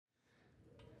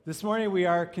This morning we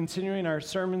are continuing our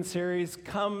sermon series,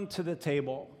 Come to the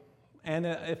Table. And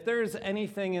if there's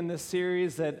anything in this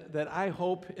series that I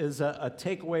hope is a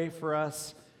takeaway for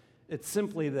us, it's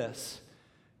simply this: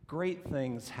 great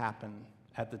things happen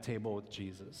at the table with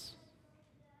Jesus.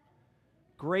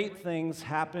 Great things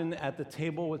happen at the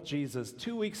table with Jesus.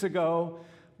 2 weeks ago,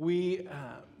 we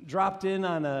dropped in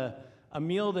on a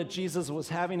meal that Jesus was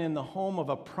having in the home of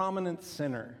a prominent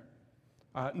sinner.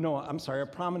 A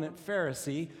prominent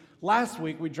Pharisee. Last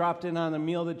week, we dropped in on a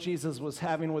meal that Jesus was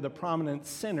having with a prominent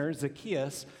sinner,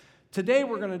 Zacchaeus. Today,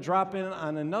 we're going to drop in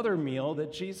on another meal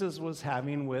that Jesus was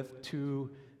having with two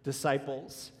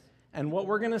disciples. And what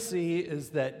we're going to see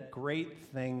is that great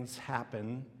things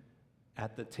happen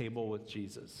at the table with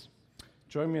Jesus.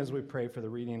 Join me as we pray for the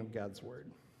reading of God's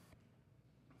Word.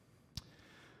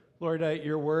 Lord,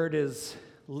 your Word is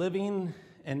living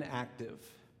and active.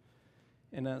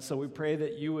 And so we pray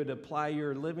that you would apply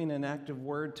your living and active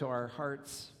word to our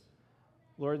hearts.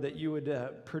 Lord, that you would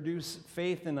produce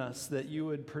faith in us, that you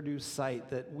would produce sight,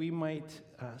 that we might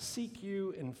seek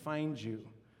you and find you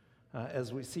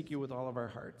as we seek you with all of our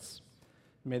hearts.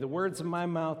 May the words of my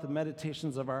mouth, the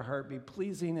meditations of our heart be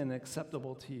pleasing and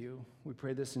acceptable to you. We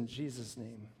pray this in Jesus'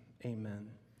 name. Amen.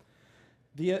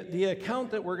 The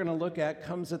account that we're going to look at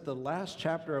comes at the last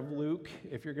chapter of Luke.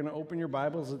 If you're going to open your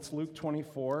Bibles, it's Luke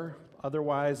 24.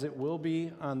 Otherwise, it will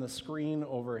be on the screen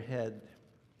overhead.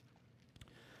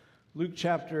 Luke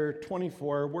chapter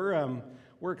 24.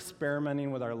 We're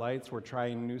experimenting with our lights. We're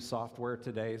trying new software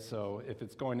today, so if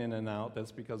it's going in and out,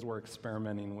 that's because we're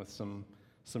experimenting with some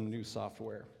new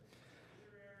software.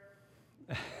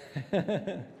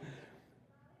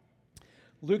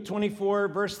 Luke 24,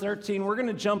 verse 13, we're going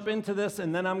to jump into this,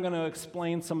 and then I'm going to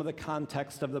explain some of the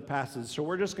context of the passage. So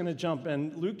we're just going to jump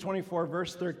in. Luke 24,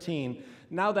 verse 13.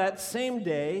 Now that same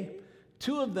day,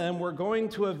 two of them were going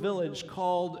to a village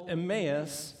called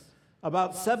Emmaus,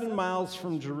 about 7 miles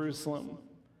from Jerusalem.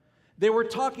 They were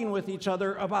talking with each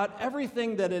other about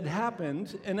everything that had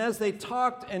happened, and as they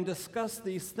talked and discussed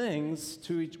these things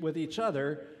with each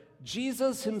other,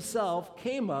 Jesus himself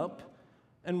came up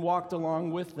and walked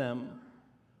along with them.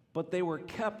 But they were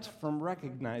kept from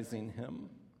recognizing him.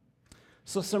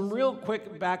 So some real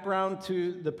quick background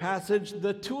to the passage.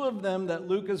 The two of them that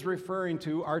Luke is referring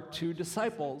to are two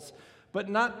disciples, but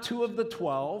not two of the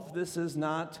 12. This is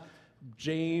not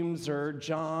James or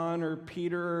John or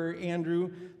Peter or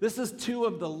Andrew. This is two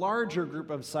of the larger group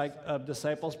of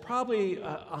disciples, probably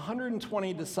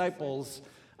 120 disciples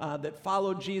that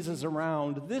followed Jesus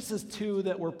around. This is two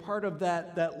that were part of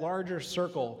that larger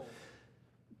circle.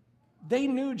 They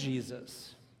knew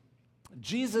Jesus.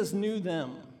 Jesus knew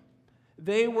them.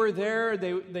 They were there.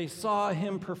 They saw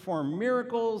him perform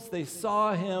miracles. They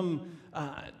saw him,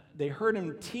 they heard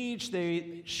him teach.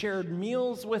 They shared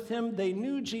meals with him. They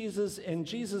knew Jesus, and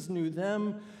Jesus knew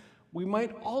them. We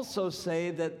might also say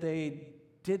that they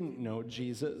didn't know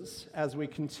Jesus as we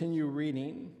continue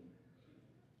reading,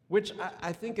 which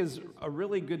I think is a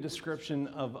really good description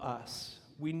of us.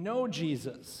 We know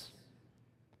Jesus,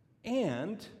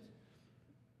 and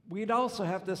we'd also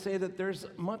have to say that there's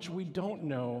much we don't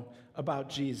know about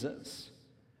Jesus.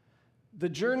 The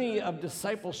journey of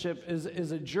discipleship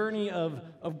is a journey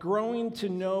of growing to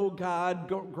know God,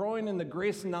 growing in the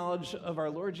grace and knowledge of our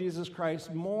Lord Jesus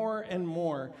Christ more and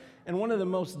more. And one of the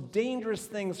most dangerous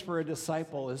things for a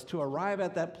disciple is to arrive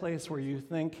at that place where you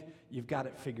think you've got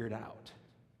it figured out,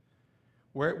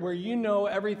 where you know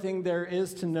everything there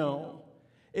is to know.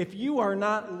 If you are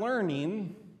not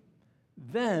learning,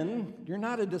 then you're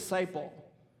not a disciple.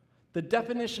 The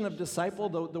definition of disciple,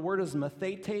 the word is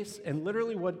mathetes, and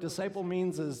literally what disciple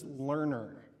means is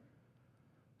learner.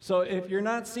 So if you're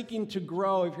not seeking to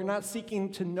grow, if you're not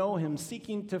seeking to know him,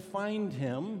 seeking to find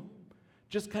him,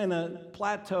 just kind of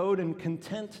plateaued and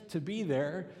content to be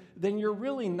there, then you're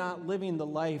really not living the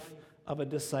life of a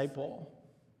disciple.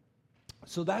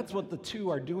 So that's what the two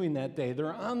are doing that day.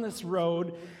 They're on this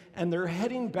road, and they're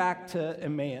heading back to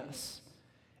Emmaus.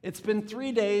 It's been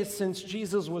 3 days since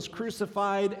Jesus was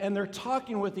crucified, and they're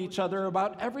talking with each other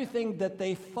about everything that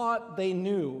they thought they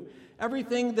knew,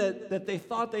 everything that they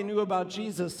thought they knew about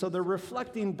Jesus, so they're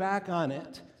reflecting back on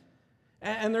it.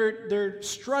 And they're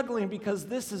struggling because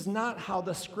this is not how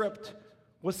the script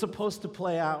was supposed to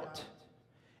play out.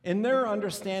 In their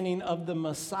understanding of the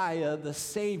Messiah, the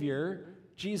Savior,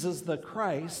 Jesus the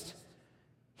Christ,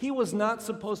 he was not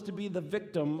supposed to be the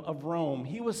victim of Rome.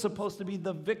 He was supposed to be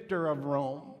the victor of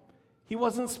Rome. He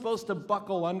wasn't supposed to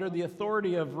buckle under the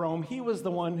authority of Rome. He was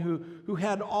the one who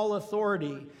had all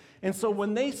authority. And so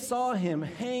when they saw him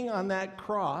hang on that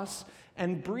cross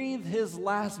and breathe his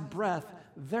last breath,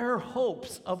 their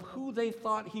hopes of who they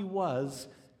thought he was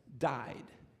died.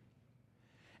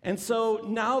 And so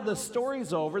now the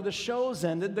story's over, the show's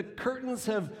ended, the curtains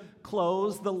have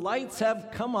closed, the lights have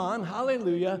come on,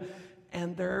 hallelujah,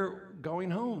 and they're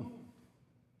going home.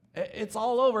 It's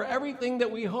all over. Everything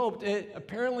that we hoped, it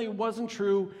apparently wasn't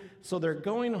true, so they're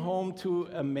going home to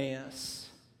Emmaus.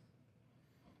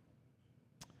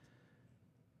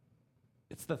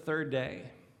 It's the third day.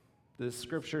 The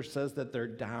scripture says that they're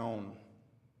down,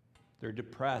 they're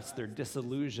depressed, they're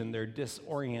disillusioned, they're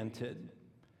disoriented.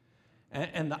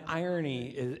 And the irony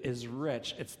is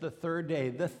rich. It's the third day.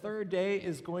 The third day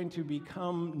is going to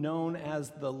become known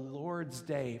as the Lord's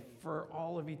Day for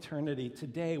all of eternity.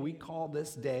 Today, we call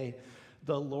this day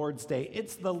the Lord's Day.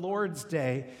 It's the Lord's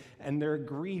Day, and they're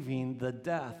grieving the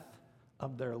death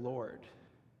of their Lord.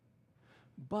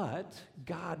 But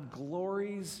God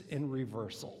glories in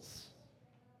reversals.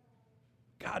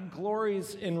 God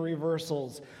glories in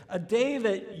reversals. A day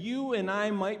that you and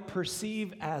I might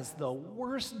perceive as the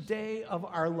worst day of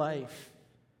our life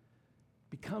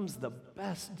becomes the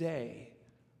best day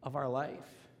of our life.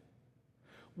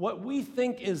 What we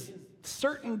think is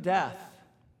certain death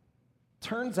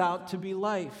turns out to be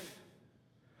life.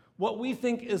 What we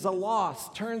think is a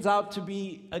loss turns out to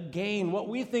be a gain. What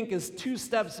we think is 2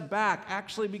 steps back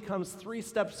actually becomes 3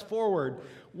 steps forward.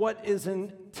 What is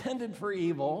intended for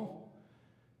evil,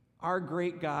 our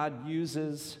great God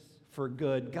uses for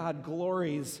good. God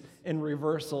glories in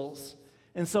reversals.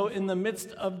 And so in the midst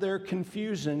of their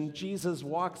confusion, Jesus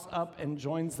walks up and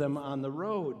joins them on the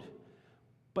road.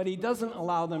 But he doesn't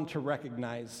allow them to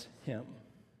recognize him.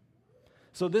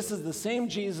 So this is the same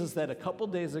Jesus that a couple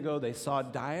days ago they saw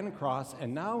die on a cross,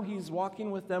 and now he's walking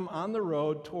with them on the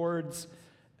road towards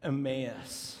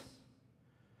Emmaus.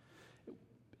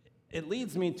 It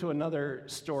leads me to another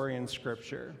story in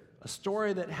Scripture. A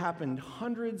story that happened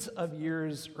hundreds of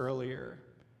years earlier.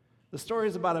 The story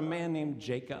is about a man named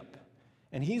Jacob,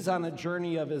 and he's on a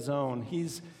journey of his own.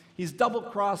 He's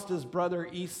double-crossed his brother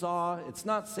Esau. It's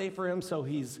not safe for him, so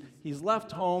he's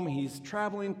left home. He's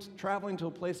traveling to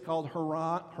a place called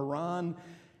Haran,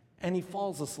 and he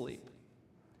falls asleep.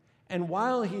 And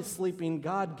while he's sleeping,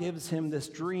 God gives him this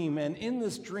dream. And in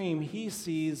this dream, he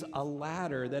sees a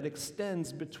ladder that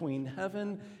extends between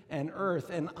heaven and earth.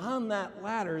 And on that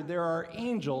ladder, there are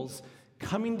angels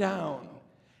coming down.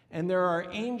 And there are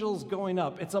angels going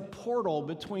up. It's a portal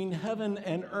between heaven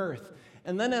and earth.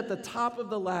 And then at the top of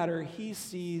the ladder, he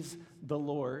sees the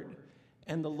Lord.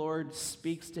 And the Lord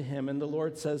speaks to him. And the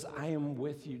Lord says, I am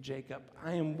with you, Jacob.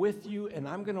 I am with you, and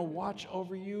I'm going to watch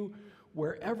over you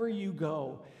wherever you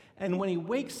go. And when he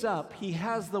wakes up, he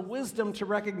has the wisdom to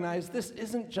recognize this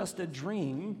isn't just a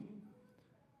dream.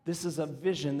 This is a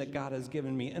vision that God has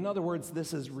given me. In other words,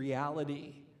 this is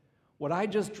reality. What I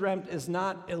just dreamt is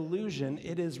not illusion,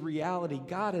 it is reality.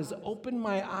 God has opened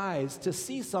my eyes to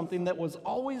see something that was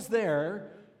always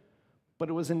there, but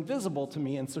it was invisible to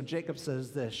me. And so Jacob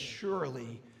says this,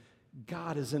 surely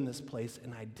God is in this place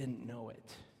and I didn't know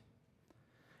it.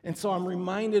 And so I'm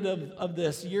reminded of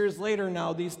this years later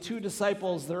now. These 2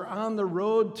 disciples, they're on the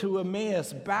road to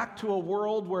Emmaus, back to a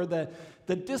world where the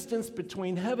distance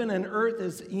between heaven and earth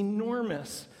is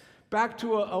enormous, back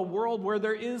to a world where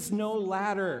there is no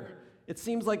ladder. It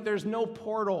seems like there's no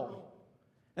portal.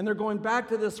 And they're going back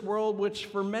to this world, which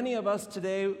for many of us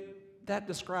today, that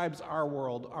describes our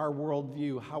world, our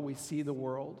worldview, how we see the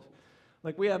world.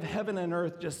 Like we have heaven and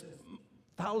earth just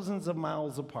thousands of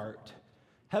miles apart.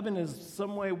 Heaven is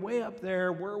some way up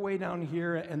there, we're way down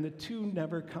here, and the two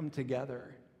never come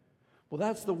together. Well,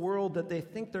 that's the world that they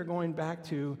think they're going back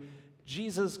to.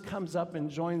 Jesus comes up and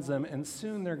joins them, and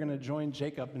soon they're going to join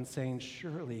Jacob in saying,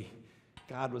 surely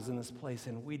God was in this place,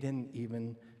 and we didn't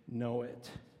even know it.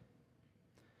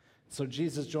 So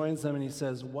Jesus joins them, and he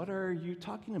says, what are you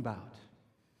talking about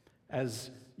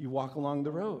as you walk along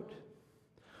the road?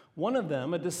 One of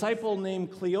them, a disciple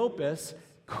named Cleopas,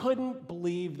 couldn't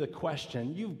believe the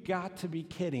question. You've got to be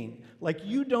kidding. Like,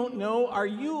 you don't know? Are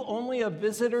you only a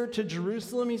visitor to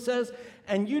Jerusalem, he says,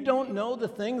 and you don't know the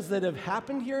things that have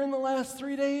happened here in the last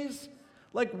 3 days?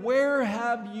 Like, where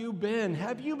have you been?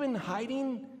 Have you been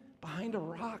hiding behind a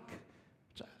rock?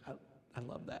 Which I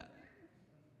love that.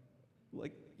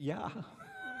 Like, yeah,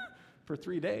 for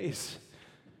 3 days.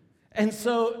 And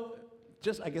so,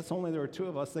 I guess only there were 2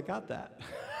 of us that got that.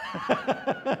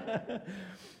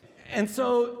 And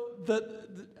so,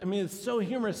 it's so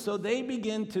humorous. So they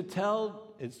begin to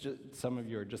tell, some of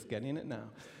you are just getting it now.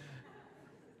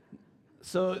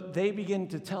 So they begin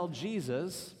to tell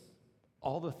Jesus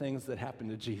all the things that happened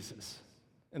to Jesus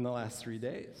in the last 3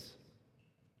 days.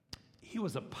 He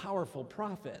was a powerful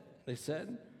prophet, they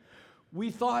said. We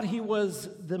thought he was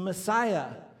the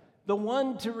Messiah. the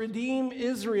one to redeem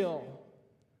Israel.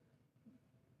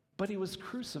 But he was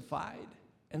crucified.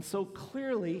 And so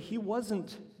clearly, he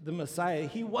wasn't the Messiah.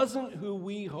 He wasn't who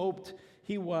we hoped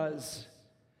he was.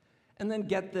 And then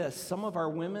get this, some of our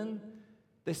women,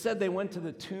 they said they went to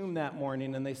the tomb that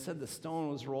morning and they said the stone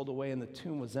was rolled away and the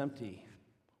tomb was empty.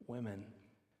 Women.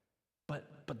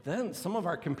 But then some of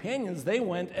our companions, they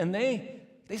went and they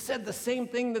said the same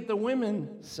thing that the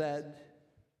women said.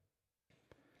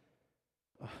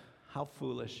 How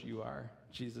foolish you are,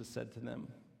 Jesus said to them.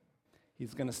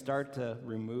 He's going to start to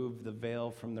remove the veil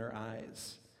from their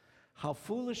eyes. How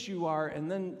foolish you are,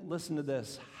 and then listen to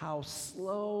this, how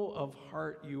slow of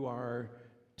heart you are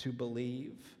to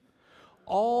believe.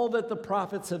 All that the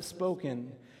prophets have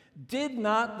spoken, did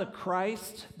not the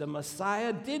Christ, the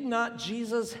Messiah, did not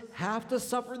Jesus have to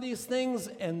suffer these things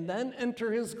and then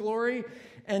enter his glory?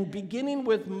 And beginning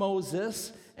with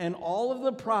Moses and all of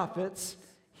the prophets,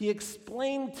 he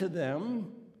explained to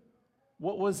them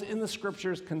what was in the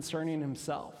scriptures concerning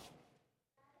himself.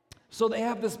 So they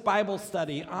have this Bible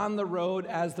study on the road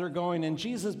as they're going, and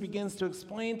Jesus begins to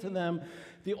explain to them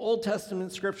the Old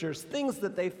Testament scriptures, things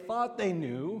that they thought they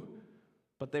knew,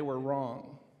 but they were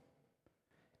wrong.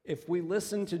 If we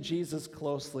listen to Jesus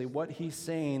closely, what he's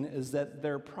saying is that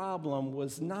their problem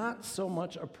was not so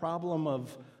much a problem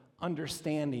of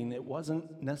understanding. It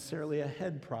wasn't necessarily a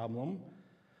head problem,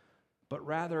 but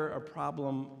rather a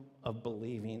problem of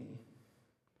believing.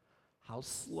 How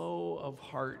slow of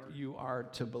heart you are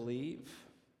to believe.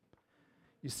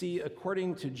 You see,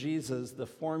 according to Jesus, the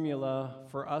formula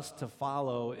for us to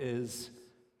follow is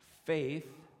faith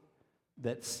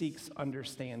that seeks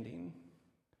understanding.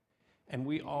 And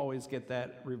we always get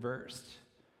that reversed.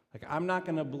 Like, I'm not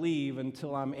going to believe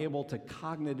until I'm able to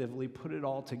cognitively put it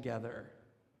all together.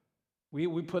 We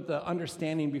put the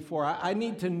understanding before. I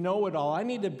need to know it all. I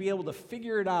need to be able to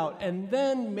figure it out, and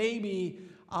then maybe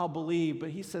I'll believe. But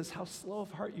he says, how slow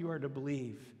of heart you are to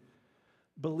believe.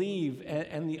 Believe,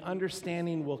 and the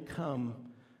understanding will come.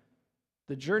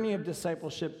 The journey of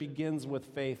discipleship begins with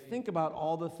faith. Think about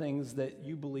all the things that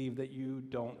you believe that you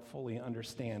don't fully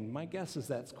understand. My guess is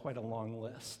that's quite a long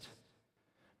list.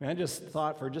 I just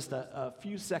thought for just a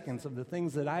few seconds of the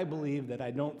things that I believe that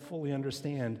I don't fully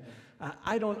understand.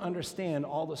 I don't understand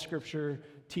all the scripture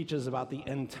teaches about the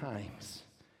end times.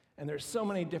 And there's so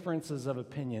many differences of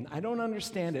opinion. I don't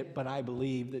understand it, but I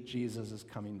believe that Jesus is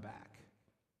coming back.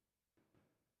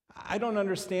 I don't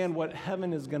understand what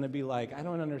heaven is going to be like. I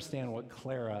don't understand what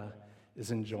Clara is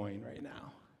enjoying right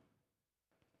now.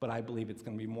 But I believe it's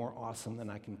going to be more awesome than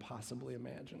I can possibly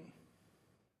imagine.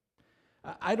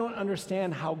 I don't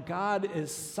understand how God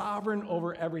is sovereign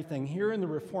over everything. Here in the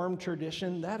Reformed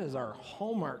tradition, that is our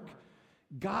hallmark.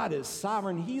 God is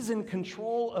sovereign. He's in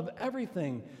control of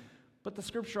everything. But the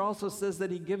scripture also says that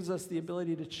he gives us the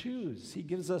ability to choose. He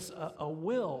gives us a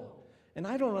will. And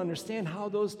I don't understand how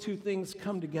those two things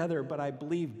come together, but I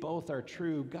believe both are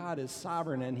true. God is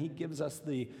sovereign, and he gives us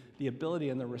the ability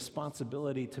and the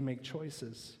responsibility to make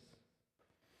choices.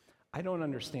 I don't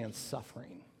understand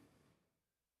suffering.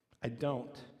 I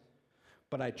don't.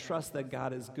 But I trust that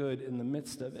God is good in the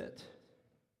midst of it.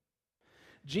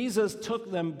 Jesus took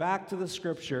them back to the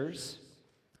scriptures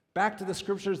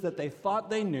that they thought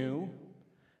they knew,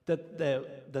 that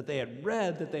they had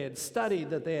read, that they had studied,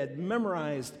 that they had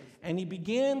memorized, and he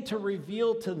began to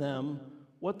reveal to them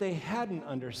what they hadn't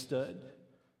understood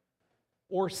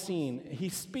or seen.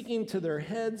 He's speaking to their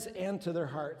heads and to their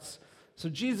hearts. So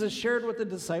Jesus shared with the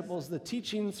disciples the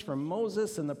teachings from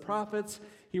Moses and the prophets.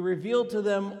 He revealed to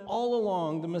them all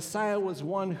along the Messiah was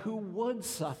one who would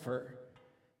suffer.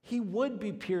 He would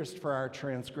be pierced for our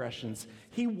transgressions.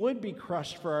 He would be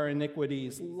crushed for our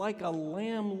iniquities. Like a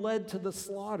lamb led to the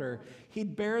slaughter,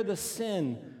 he'd bear the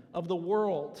sin of the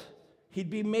world. He'd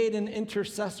be made an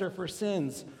intercessor for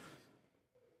sins.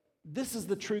 This is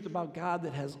the truth about God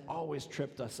that has always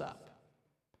tripped us up.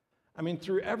 I mean,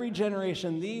 through every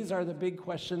generation, these are the big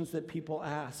questions that people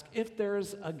ask. If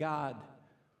there's a God,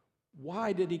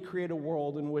 why did he create a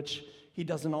world in which he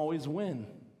doesn't always win?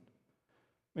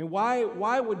 I mean,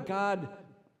 why would God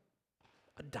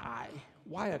die?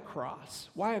 Why a cross?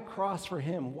 Why a cross for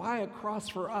him? Why a cross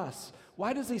for us?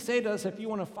 Why does he say to us, if you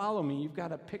want to follow me, you've got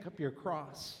to pick up your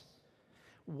cross?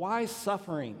 Why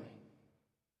suffering?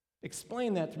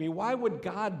 Explain that to me. Why would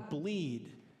God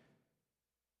bleed?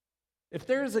 If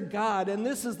there's a God and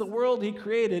this is the world he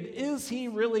created, is he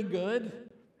really good?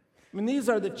 I mean, these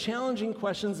are the challenging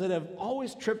questions that have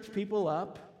always tripped people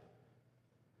up.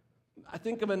 I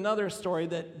think of another story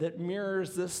that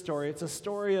mirrors this story. It's a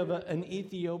story of an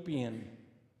Ethiopian.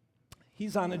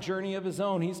 He's on a journey of his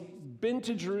own. He's been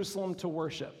to Jerusalem to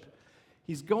worship.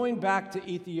 He's going back to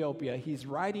Ethiopia. He's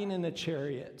riding in a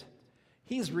chariot.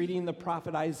 He's reading the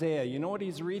prophet Isaiah. You know what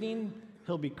he's reading?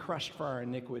 He'll be crushed for our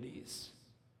iniquities.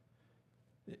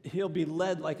 He'll be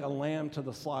led like a lamb to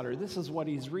the slaughter. This is what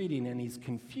he's reading, and he's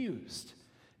confused.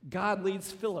 God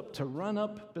leads Philip to run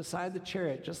up beside the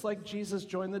chariot, just like Jesus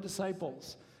joined the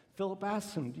disciples. Philip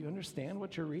asks him, do you understand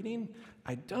what you're reading?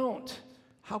 I don't.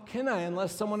 How can I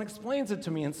unless someone explains it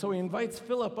to me? And so he invites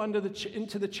Philip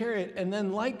into the chariot. And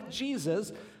then like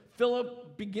Jesus,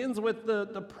 Philip begins with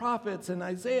the prophets and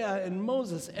Isaiah and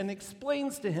Moses and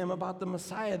explains to him about the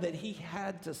Messiah, that he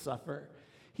had to suffer.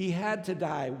 He had to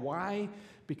die. Why?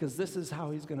 Because this is how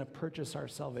he's going to purchase our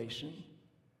salvation.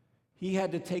 He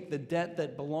had to take the debt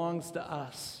that belongs to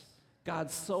us. God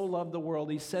so loved the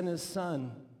world, he sent his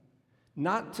son,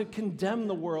 not to condemn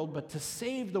the world, but to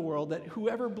save the world, that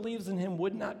whoever believes in him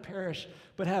would not perish,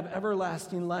 but have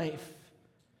everlasting life.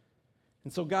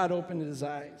 And so God opened his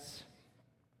eyes.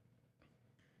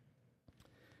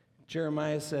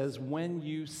 Jeremiah says, when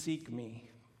you seek me,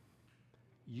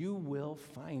 you will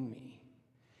find me.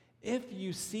 If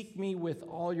you seek me with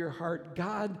all your heart,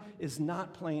 God is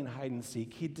not playing hide and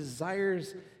seek. He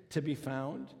desires to be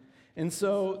found. And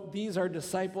so these are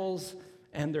disciples,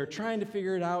 and they're trying to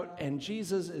figure it out, and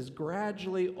Jesus is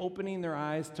gradually opening their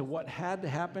eyes to what had to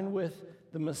happen with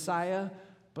the Messiah,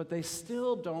 but they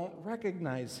still don't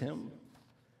recognize him.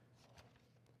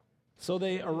 So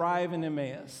they arrive in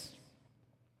Emmaus.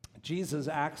 Jesus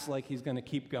acts like he's going to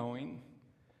keep going,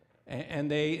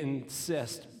 and they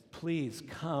insist, please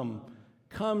come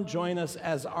join us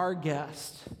as our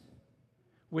guest,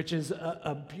 which is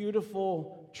a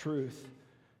beautiful truth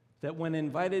that when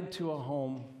invited to a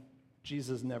home,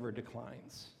 Jesus never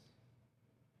declines.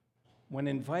 When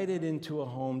invited into a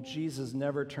home, Jesus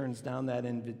never turns down that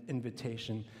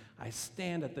invitation. I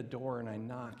stand at the door and I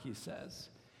knock, he says.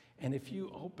 And if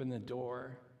you open the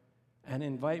door and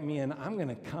invite me in, I'm going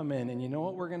to come in. And you know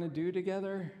what we're going to do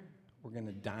together? We're going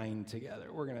to dine together.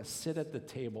 We're going to sit at the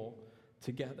table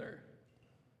together.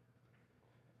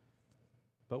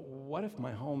 But what if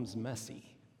my home's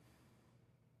messy?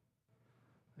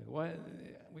 Like what?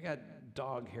 We got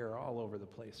dog hair all over the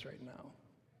place right now.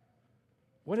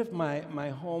 What if my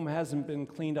home hasn't been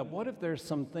cleaned up? What if there's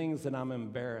some things that I'm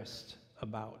embarrassed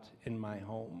about in my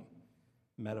home,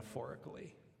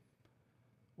 metaphorically?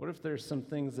 What if there's some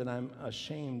things that I'm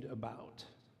ashamed about?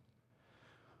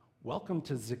 Welcome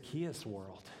to Zacchaeus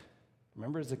world.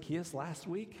 Remember Zacchaeus last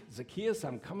week? Zacchaeus,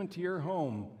 I'm coming to your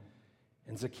home.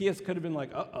 And Zacchaeus could have been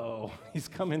like, uh-oh, he's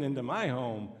coming into my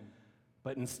home.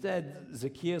 But instead,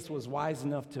 Zacchaeus was wise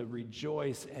enough to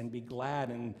rejoice and be glad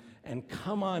and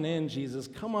come on in, Jesus,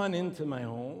 come on into my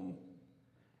home.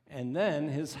 And then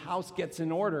his house gets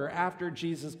in order after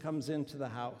Jesus comes into the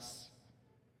house.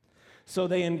 So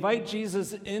they invite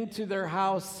Jesus into their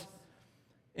house,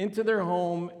 into their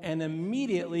home, and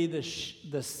immediately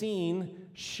the scene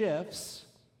shifts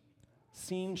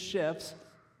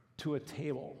to a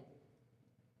table.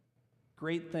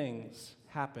 Great things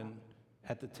happen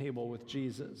at the table with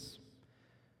Jesus.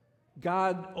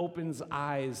 God opens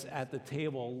eyes at the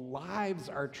table. Lives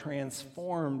are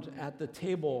transformed at the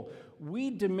table.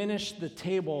 We diminish the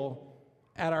table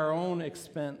at our own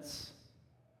expense.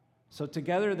 So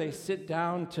together they sit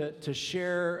down to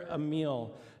share a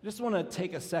meal. I just want to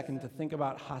take a second to think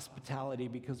about hospitality,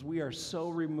 because we are so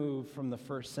removed from the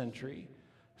first century,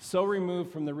 so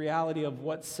removed from the reality of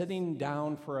what sitting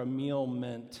down for a meal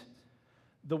meant.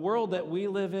 The world that we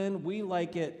live in, we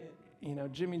like it,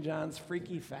 Jimmy John's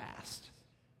freaky fast.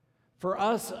 For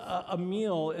us, a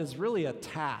meal is really a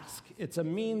task. It's a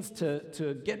means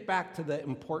to get back to the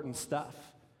important stuff.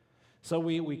 So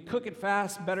we cook it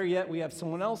fast. Better yet, we have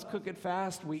someone else cook it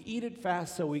fast. We eat it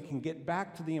fast so we can get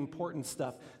back to the important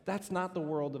stuff. That's not the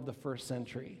world of the first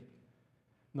century.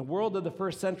 In the world of the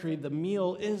first century, the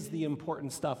meal is the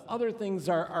important stuff. Other things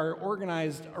are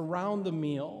organized around the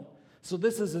meal. So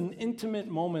this is an intimate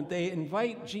moment. They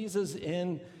invite Jesus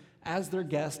in as their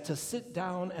guest to sit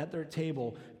down at their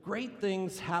table. Great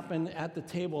things happen at the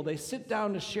table. They sit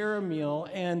down to share a meal,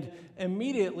 and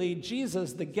immediately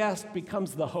Jesus, the guest,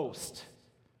 becomes the host.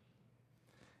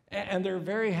 And they're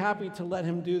very happy to let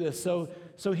him do this. So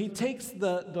he takes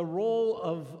the role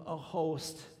of a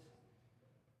host,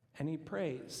 and he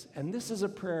prays. And this is a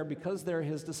prayer, because they're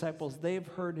his disciples, they've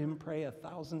heard him pray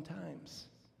 1,000 times.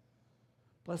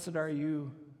 Blessed are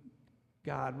you,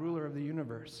 God, ruler of the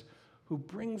universe, who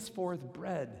brings forth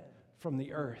bread from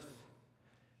the earth.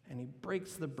 And he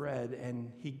breaks the bread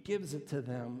and he gives it to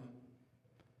them.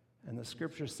 And the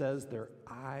scripture says their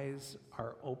eyes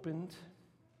are opened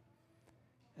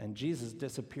and Jesus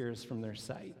disappears from their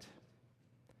sight.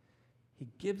 He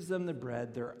gives them the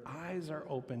bread, their eyes are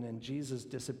open, and Jesus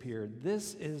disappeared.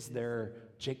 This is their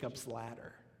Jacob's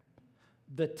ladder.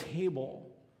 The table,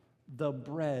 the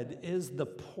bread, is the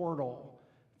portal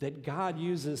that God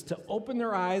uses to open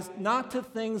their eyes, not to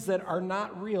things that are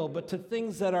not real, but to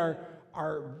things that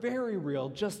are very real,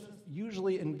 just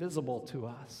usually invisible to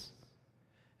us.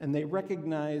 And they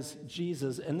recognize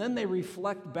Jesus, and then they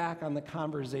reflect back on the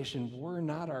conversation. Were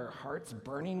not our hearts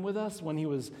burning with us when he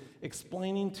was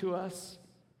explaining to us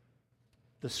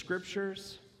the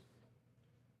scriptures?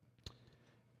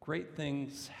 Great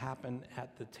things happen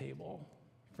at the table.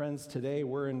 Friends, today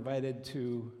we're invited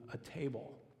to a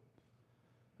table,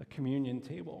 a communion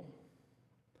table,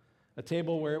 a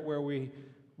table where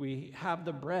we have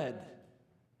the bread.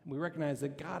 We recognize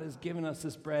that God has given us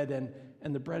this bread,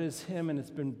 and the bread is him, and it's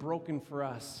been broken for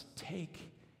us.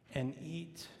 Take and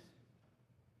eat.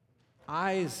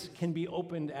 Eyes can be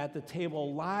opened at the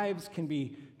table. Lives can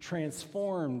be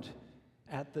transformed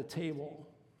at the table.